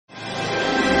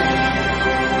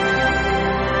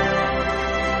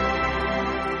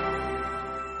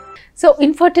So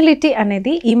infertility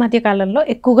అనేది ఈ మధ్య కాలంలో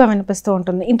ఎక్కువగా వినిపిస్తూ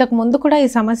ఉంటుంది. ఇంతకు ముందు కూడా ఈ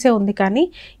సమస్య ఉంది, కానీ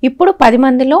ఇప్పుడు 10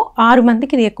 మందిలో 6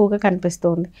 మందికి ఇది ఎక్కువగా కనిపిస్తూ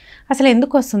ఉంది. అసలు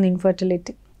ఎందుకు వస్తుంది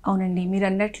ఇన్ఫర్టిలిటీ? అవునండి, మీరు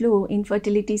అన్నట్లు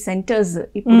ఇన్ఫర్టిలిటీ సెంటర్స్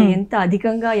ఇప్పుడు ఎంత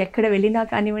అధికంగా ఎక్కడ వెళ్ళినా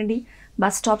కానివ్వండి,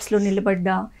 బస్ స్టాప్స్లో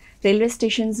నిలబడ్డా, రైల్వే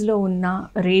స్టేషన్స్లో ఉన్నా,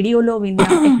 రేడియోలో విన్నా,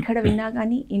 ఎక్కడ విన్నా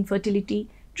కానీ ఇన్ఫర్టిలిటీ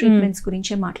ట్రీట్మెంట్స్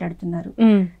గురించే మాట్లాడుతున్నారు.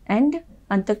 అండ్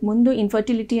అంతకుముందు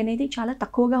ఇన్ఫర్టిలిటీ అనేది చాలా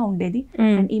తక్కువగా ఉండేది,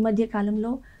 అండ్ ఈ మధ్య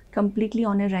కాలంలో కంప్లీట్లీ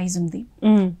ఆన్ ఎ రైజ్ ఉంది.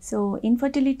 సో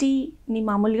ఇన్ఫర్టిలిటీని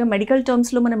మామూలుగా మెడికల్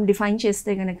టర్మ్స్లో మనం డిఫైన్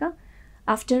చేస్తే కనుక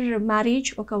ఆఫ్టర్ మ్యారేజ్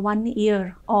ఒక 1 year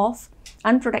of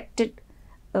unprotected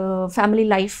family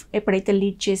life ఎప్పుడైతే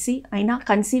లీడ్ చేసి అయినా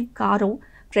కన్సీవ్ కారో,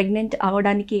 ప్రెగ్నెంట్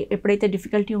అవ్వడానికి ఎప్పుడైతే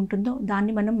డిఫికల్టీ ఉంటుందో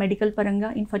దాన్ని మనం మెడికల్ పరంగా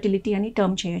ఇన్ఫర్టిలిటీ అని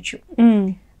టర్మ్ చేయొచ్చు.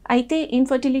 అయితే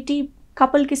ఇన్ఫర్టిలిటీ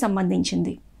కపుల్కి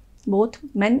సంబంధించింది, both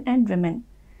men and women.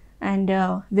 And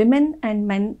women and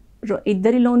men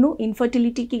ఇద్దరిలోనూ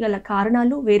ఇన్ఫర్టిలిటీకి గల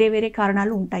కారణాలు వేరే వేరే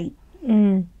కారణాలు ఉంటాయి.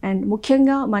 అండ్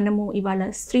ముఖ్యంగా మనము ఇవాళ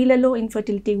స్త్రీలలో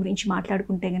ఇన్ఫర్టిలిటీ గురించి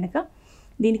మాట్లాడుకుంటే గనక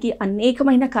దీనికి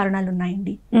అనేకమైన కారణాలు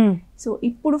ఉన్నాయండి. సో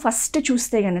ఇప్పుడు ఫస్ట్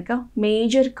చూస్తే గనక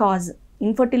major cause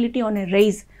infertility on a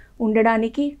rise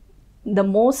ఉండడానికి the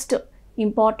most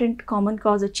important common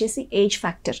cause వచ్చేసి ఏజ్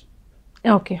ఫ్యాక్టర్.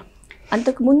 ఓకే,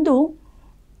 అంతకుముందు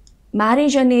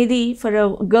మ్యారేజ్ అనేది for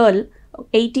a girl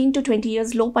 18 to 20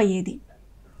 years లోపు అయ్యేది.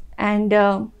 అండ్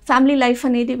ఫ్యామిలీ లైఫ్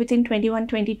అనేది వితిన్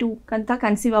 21-22 కంతా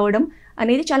కన్సీవ్ అవ్వడం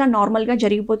అనేది చాలా నార్మల్గా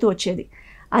జరిగిపోతూ వచ్చేది.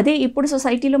 అదే ఇప్పుడు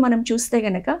సొసైటీలో మనం చూస్తే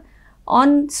కనుక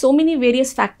on so many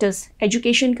various factors,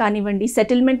 education కానివ్వండి,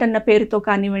 సెటిల్మెంట్ అన్న పేరుతో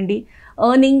కానివ్వండి,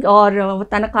 ఎర్నింగ్ ఆర్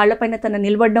తన కాళ్ళపైన తన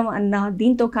నిలబడడం అన్న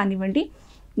దీంతో కానివ్వండి,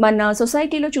 మన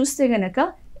సొసైటీలో చూస్తే కనుక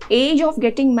age of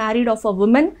getting married of a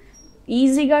women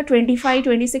ఈజీగా 25,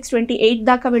 26, 28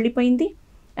 దాకా వెళ్ళిపోయింది.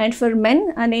 అండ్ ఫర్ మెన్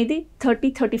అనేది 30,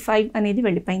 35 అనేది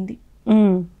వెళ్ళిపోయింది.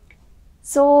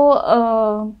 సో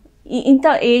ఇంత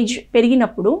ఏజ్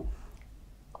పెరిగినప్పుడు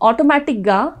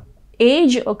ఆటోమేటిక్గా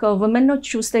ఏజ్ ఒక ఉమెన్లో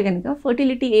చూస్తే కనుక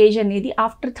ఫర్టిలిటీ ఏజ్ అనేది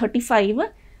ఆఫ్టర్ 35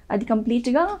 అది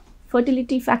కంప్లీట్గా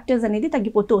ఫర్టిలిటీ ఫ్యాక్టర్స్ అనేది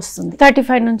తగ్గిపోతూ వస్తుంది.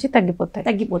 35 నుంచి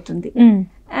తగ్గిపోతుంది.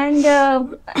 అండ్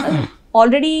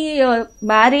ఆల్రెడీ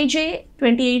మ్యారేజే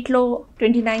 28లో,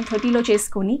 29, 30లో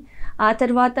చేసుకొని ఆ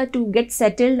తర్వాత to get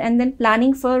settled and then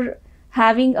planning for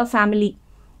having a family,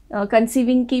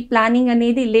 కన్సీవింగ్కి planning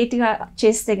అనేది లేట్గా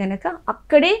చేస్తే గనక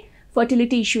అక్కడే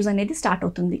ఫర్టిలిటీ ఇష్యూస్ అనేది స్టార్ట్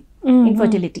అవుతుంది.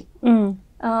 ఇన్ఫర్టిలిటీ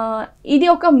ఇది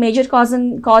ఒక మేజర్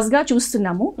కాజ్గా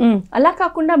చూస్తున్నాము. అలా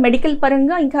కాకుండా మెడికల్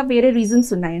పరంగా ఇంకా వేరే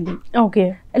రీజన్స్ ఉన్నాయండి. Okay,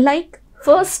 like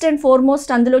first and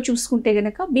foremost అందులో చూసుకుంటే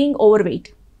గనక బీయింగ్ ఓవర్ వెయిట్.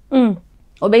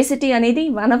 ఒబేసిటీ అనేది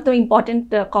one of the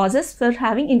important causes for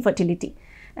having infertility.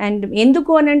 And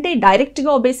ఎందుకు అని అంటే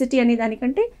డైరెక్ట్గా ఒబేసిటీ అనే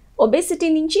దానికంటే ఒబేసిటీ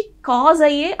నుంచి కాజ్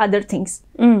అయ్యే అదర్ థింగ్స్.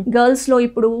 గర్ల్స్లో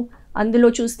ఇప్పుడు అందులో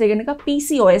చూస్తే కనుక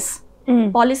PCOS,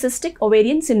 పాలిసిస్టిక్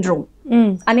ఓవేరియన్ సిండ్రోమ్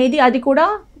అనేది, అది కూడా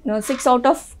 6 out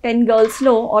of 10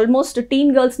 గర్ల్స్లో almost teen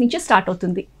girls నుంచే స్టార్ట్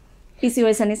అవుతుంది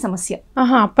PCOS అనే సమస్య.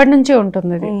 అప్పటి నుంచే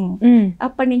ఉంటుంది,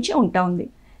 అప్పటి నుంచే ఉంటా ఉంది.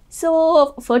 సో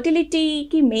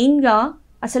ఫర్టిలిటీకి మెయిన్గా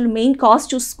అసలు మెయిన్ కాజ్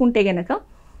చూసుకుంటే గనక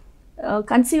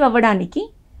కన్సీవ్ అవ్వడానికి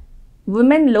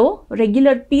ఉమెన్లో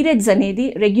రెగ్యులర్ పీరియడ్స్ అనేది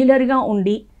రెగ్యులర్గా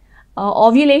ఉండి,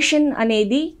 ఓవ్యులేషన్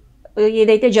అనేది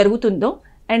ఏదైతే జరుగుతుందో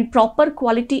and proper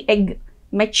quality egg,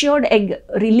 matured egg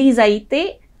release అయితే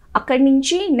అక్కడి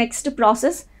నుంచి నెక్స్ట్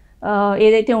ప్రాసెస్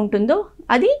ఏదైతే ఉంటుందో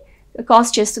అది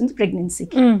కాజ్ చేస్తుంది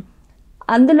ప్రెగ్నెన్సీకి.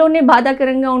 అందులోనే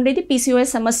బాధాకరంగా ఉండేది PCOS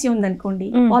సమస్య ఉందనుకోండి,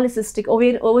 పాలిసిస్టిక్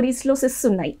ఓవరీస్లో సిస్ట్స్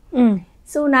ఉన్నాయి.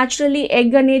 సో న్యాచురల్లీ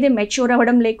ఎగ్ అనేది మెచ్యూర్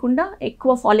అవ్వడం లేకుండా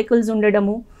ఎక్కువ ఫాలికల్స్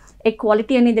ఉండడము, ఎగ్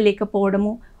క్వాలిటీ అనేది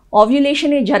లేకపోవడము,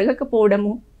 ఓవ్యులేషన్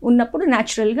జరగకపోవడము ఉన్నప్పుడు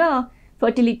న్యాచురల్గా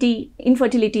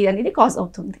ఇన్ఫర్టిలిటీ అనేది కాజ్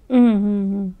అవుతుంది.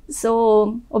 So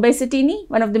ఒబేసిటీని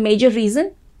one of the major reason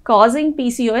causing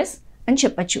PCOS అని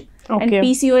చెప్పచ్చు. అండ్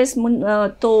PCOS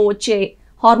తో వచ్చే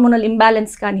హార్మోనల్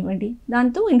ఇంబ్యాలెన్స్ కానివ్వండి,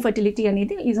 దాంతో ఇన్ఫర్టిలిటీ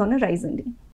అనేది ఈజ్ ఆన్ అ రైజ్ అండి.